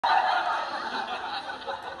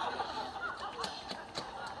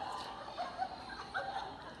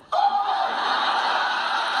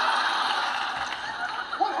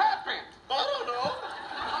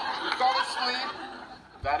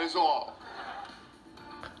That is all.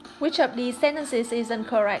 Which of these sentences is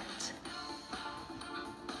incorrect?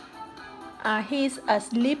 He's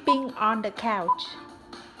sleeping on the couch.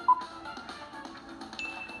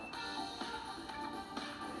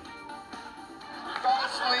 Fell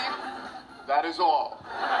asleep. That is all.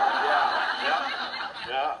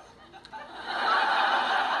 Yeah.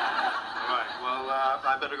 All right, well,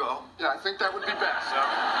 I better go. Yeah, I think that would be best. So, all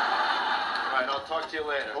right, I'll talk to you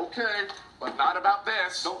later. Okay, but not about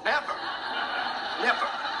this. No, never. Never.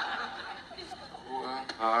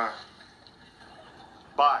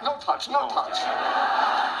 Bye. No touch, no touch.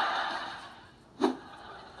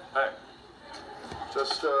 Hey.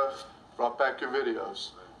 Just brought back your videos.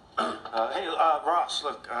 Hey, Ross,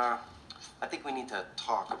 look, I think we need to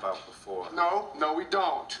talk about before. No, we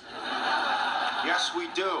don't. Yes, we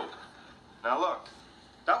do. Now, look,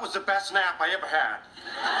 that was the best nap I ever had.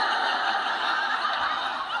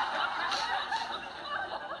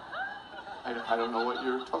 I don't know what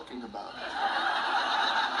you're talking about.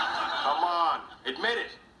 Come on, admit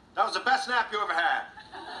it. That was the best nap you ever had.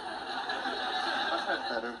 I've had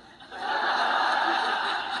better.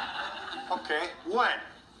 Okay, when?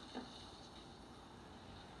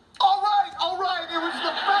 All right, it was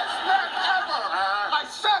the best nap ever. I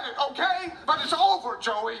said it, okay? But it's over,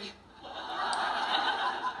 Joey.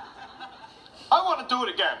 I want to do it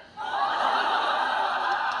again.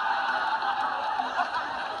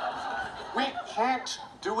 We can't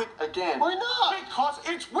do it again. Why not? Because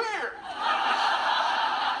it's weird.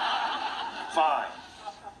 Fine.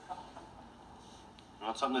 You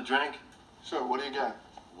want something to drink? Sure, what do you got?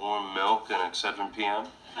 Warm milk and Excedrin PM?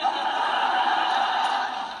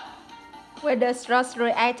 Why does Ross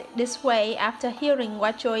react this way after hearing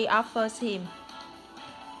what Joey offers him?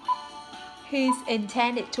 He's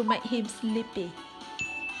intended to make him sleepy.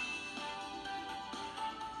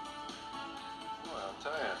 Well, I'll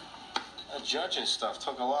tell you, that judging stuff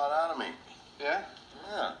took a lot out of me. Yeah?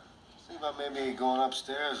 Yeah. Think about maybe going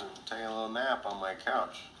upstairs and taking a little nap on my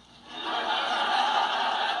couch.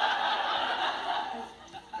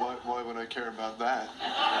 Why would I care about that?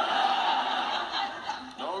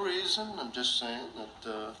 No reason. I'm just saying that,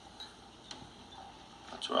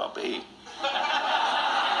 that's where I'll be.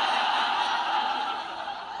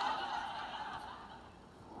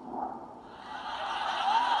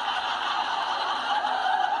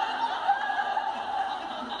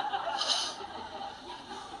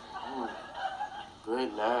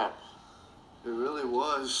 Great nap. It really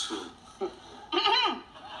was.